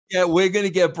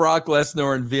get Brock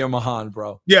Lesnar and Veer Mahan,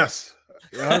 bro. Yes.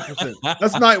 100%.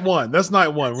 That's night one. That's night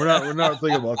one. We're not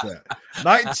thinking about that.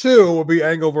 Night two will be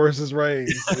Angle versus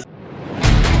Reigns.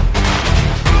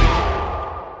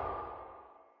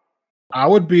 I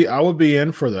would be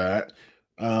in for that.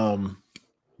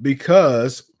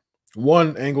 Because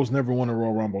one, Angle's never won a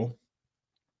Royal Rumble.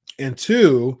 And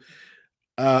two,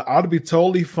 I'd be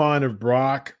totally fine if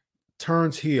Brock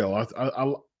turns heel.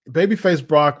 Babyface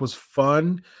Brock was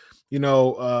fun,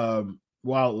 while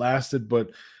it lasted,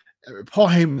 but Paul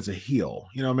Heyman's a heel,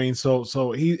 you know what I mean?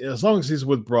 So he, as long as he's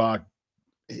with Brock,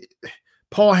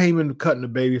 Paul Heyman cutting the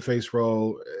babyface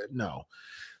role, no.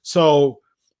 So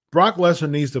Brock Lesnar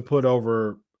needs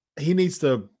to he needs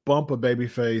to bump a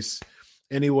babyface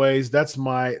anyways. That's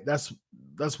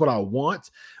what I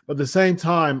want. But at the same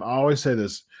time, I always say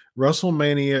this,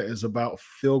 WrestleMania is about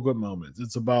feel-good moments.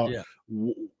 It's about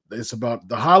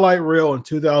the highlight reel in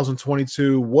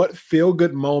 2022. What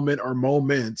feel-good moment or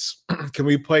moments can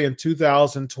we play in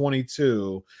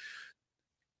 2022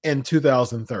 and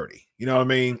 2030? You know what I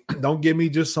mean? Don't give me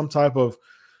just some type of,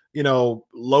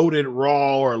 loaded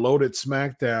Raw or loaded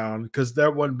SmackDown, because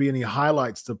there wouldn't be any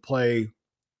highlights to play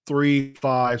 3,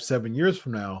 5, 7 years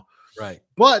from now. Right.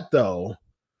 But though,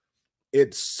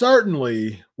 it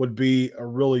certainly would be a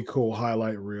really cool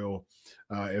highlight reel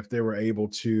if they were able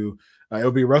to. It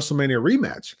would be a WrestleMania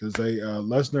rematch, because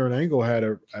Lesnar and Angle had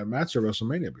a match at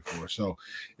WrestleMania before, so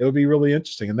it would be really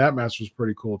interesting. And that match was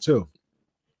pretty cool too.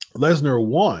 Lesnar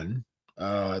won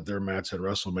their match at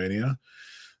WrestleMania,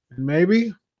 and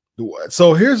maybe.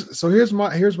 So here's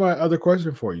my other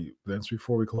question for you, Vince,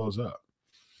 before we close up.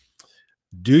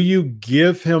 Do you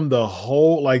give him the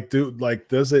whole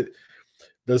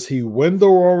does he win the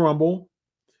Royal Rumble,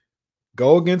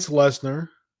 go against Lesnar,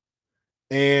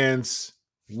 and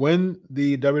win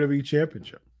the WWE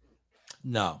Championship?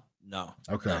 No.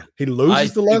 Okay. No. He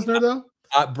loses to Lesnar, though?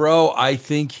 Bro, I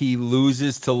think he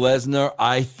loses to Lesnar.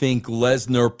 I think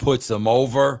Lesnar puts him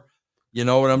over. You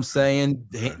know what I'm saying?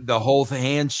 The whole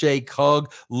handshake,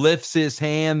 hug, lifts his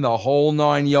hand, the whole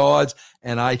 9 yards,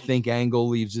 and I think Angle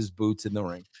leaves his boots in the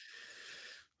ring.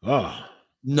 Oh.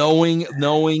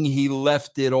 Knowing he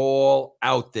left it all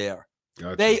out there.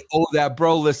 Gotcha. They owe that,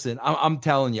 bro. Listen, I'm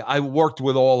telling you, I worked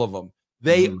with all of them.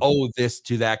 They owe this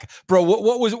to that. Bro,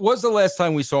 what was the last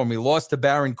time we saw him? He lost to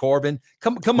Baron Corbin.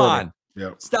 Come on.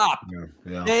 Yep. Stop.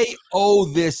 Yeah. They owe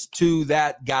this to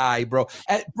that guy, bro.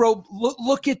 Bro,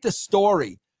 look at the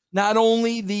story. Not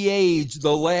only the age,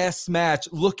 the last match,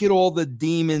 look at all the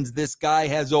demons this guy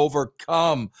has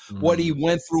overcome, what he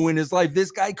went through in his life.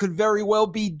 This guy could very well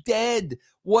be dead.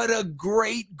 What a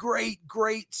great, great,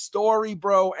 great story,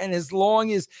 bro. And as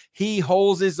long as he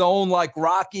holds his own like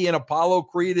Rocky and Apollo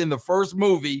Creed in the first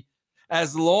movie,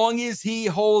 as long as he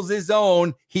holds his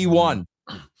own, he won.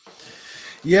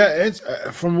 Yeah, it's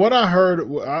from what I heard.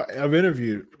 I've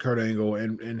interviewed Kurt Angle,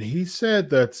 and he said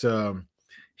that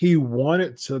he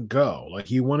wanted to go, like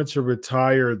he wanted to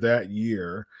retire that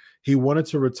year. He wanted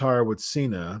to retire with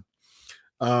Cena,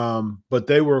 but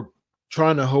they were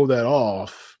trying to hold that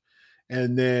off.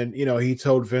 And then he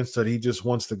told Vince that he just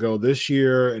wants to go this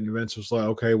year, and Vince was like,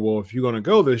 "Okay, well, if you're going to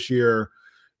go this year,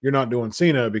 you're not doing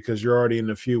Cena because you're already in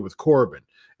the feud with Corbin,"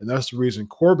 and that's the reason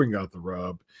Corbin got the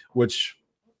rub, which.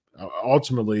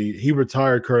 Ultimately, he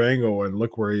retired Kurt Angle, and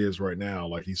look where he is right now.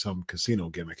 Like he's some casino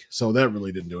gimmick. So that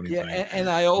really didn't do anything. Yeah, and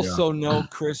I also know,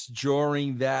 Chris,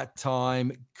 during that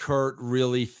time, Kurt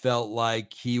really felt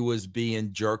like he was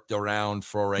being jerked around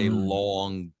for a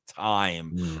long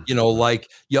time. We'll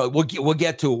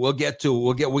get to it.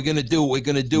 We're gonna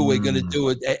do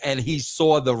it. And he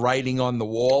saw the writing on the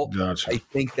wall. Gotcha. I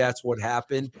think that's what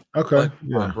happened. Okay,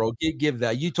 but, bro, give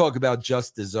that. You talk about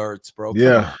just desserts, bro.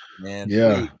 Yeah, on, man.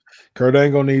 Yeah. Please. Kurt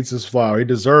Angle needs his flower. He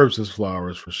deserves his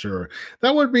flowers for sure.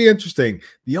 That would be interesting.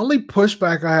 The only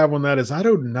pushback I have on that is I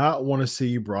do not want to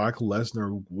see Brock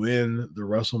Lesnar win the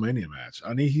WrestleMania match.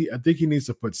 I think he needs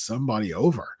to put somebody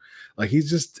over. Like he's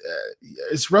just,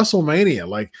 it's WrestleMania.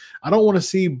 Like I don't want to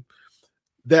see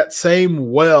that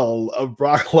same well of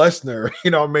Brock Lesnar,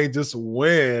 just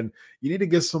win. You need to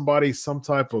get somebody some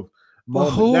type of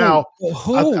moment.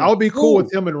 I'll be cool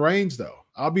with him and Reigns though.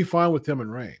 I'll be fine with him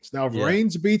and Reigns. Now, if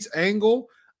Reigns beats Angle,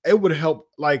 it would help.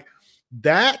 Like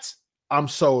that, I'm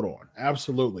sold on.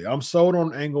 Absolutely. I'm sold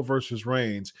on Angle versus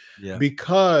Reigns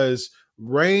because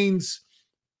Reigns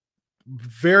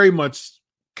very much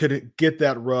could get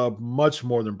that rub much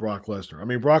more than Brock Lesnar. I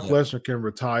mean, Brock Lesnar can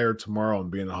retire tomorrow and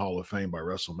be in the Hall of Fame by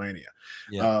WrestleMania.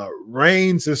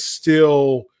 Reigns is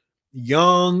still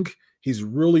young. He's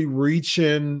really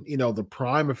reaching, the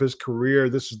prime of his career.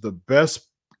 This is the best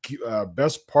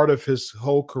part of his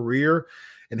whole career,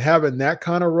 and having that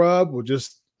kind of rub will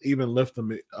just even lift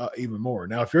them even more.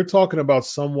 Now, if you're talking about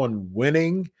someone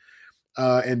winning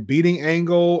and beating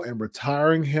Angle and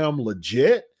retiring him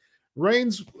legit,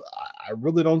 Reigns, I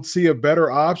really don't see a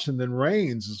better option than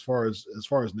Reigns as far as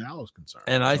now is concerned.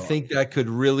 And I think that could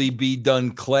really be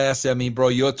done class. I mean, bro,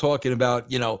 you're talking about,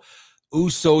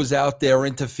 Usos out there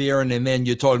interfering, and then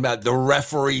you're talking about the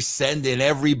referee sending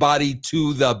everybody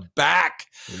to the back.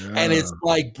 Yeah. And it's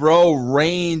like, bro,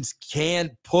 Reigns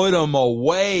can't put him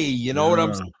away. You know what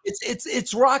I'm saying?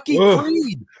 It's Rocky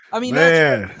Creed. I mean,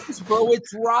 man. That's what it is, bro.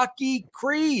 It's Rocky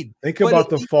Creed. Think about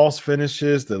the false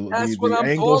finishes, the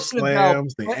angle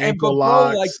slams, the ankle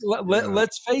locks.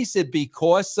 Let's face it,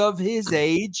 because of his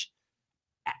age,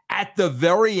 at the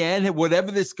very end,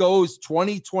 whatever this goes,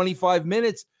 20, 25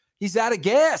 minutes, he's out of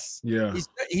gas. Yeah.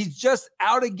 He's just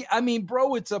out of I mean,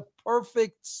 bro, it's a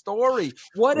perfect story.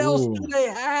 What else do they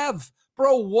have?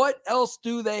 Bro, what else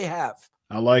do they have?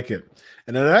 I like it.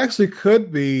 And it actually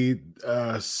could be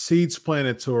seeds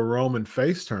planted to a Roman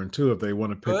face turn, too, if they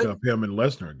want to pick up him and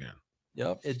Lesnar again.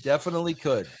 Yep, it definitely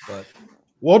could. But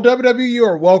well, WWE, you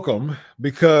are welcome,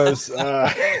 because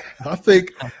I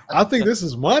think this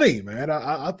is money, man.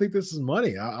 I think this is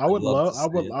money. I would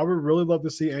really love to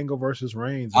see Angle versus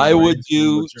Reigns. I would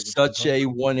do such a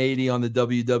 180 on the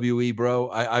WWE, bro.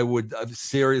 I would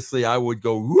seriously, I would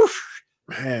go whoosh,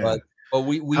 man. But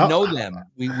we know them.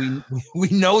 We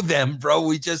know them, bro.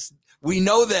 We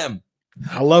know them.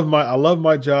 I love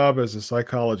my job as a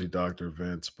psychology doctor,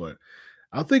 Vince, but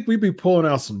I think we'd be pulling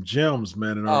out some gems,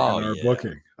 man, in our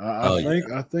booking.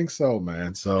 I think so,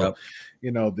 man. So,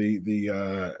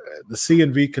 the C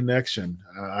and V connection.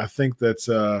 I think that's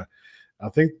I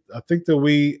think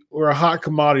that we're a hot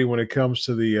commodity when it comes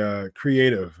to the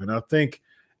creative, and I think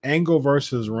Angle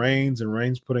versus Reigns and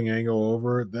Reigns putting Angle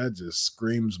over, that just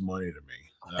screams money to me.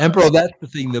 And bro, that's the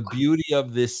thing. The beauty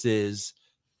of this is,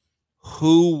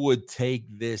 who would take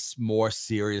this more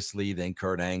seriously than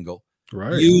Kurt Angle?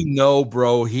 Right.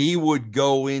 Bro, he would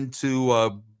go into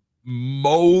a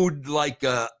mode like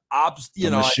a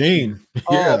machine.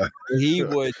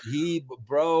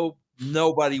 Bro,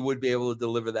 nobody would be able to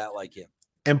deliver that like him.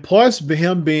 And plus,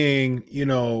 him being,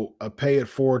 a pay it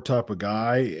forward type of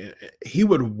guy, he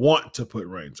would want to put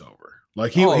Reigns over.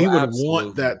 Like he would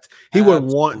want that. He would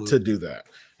want to do that.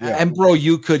 Yeah. And bro,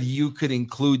 you could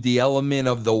include the element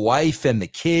of the wife and the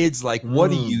kids. Like, what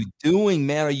are you doing,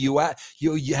 man? Are you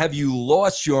have you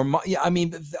lost your mind? Yeah, I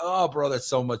mean, bro, there's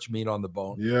so much meat on the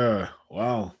bone. Yeah.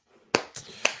 Wow.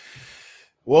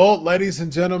 Well, ladies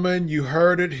and gentlemen, you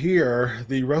heard it here.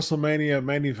 The WrestleMania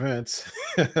main events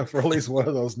for at least one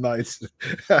of those nights.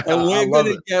 And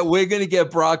we're gonna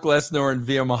get Brock Lesnar and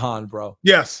Veer Mahan, bro.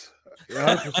 Yes.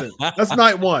 100%. That's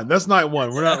night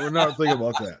one. We're not thinking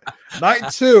about that. Night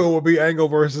two will be Angle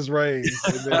versus Reigns.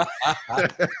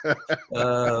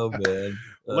 Oh man.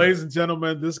 Ladies and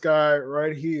gentlemen, this guy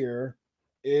right here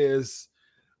is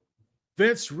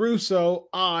Vince Russo.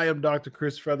 I am Dr.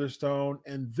 Chris Featherstone,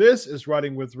 and this is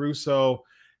Writing with Russo.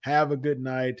 Have a good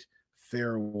night.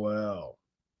 Farewell.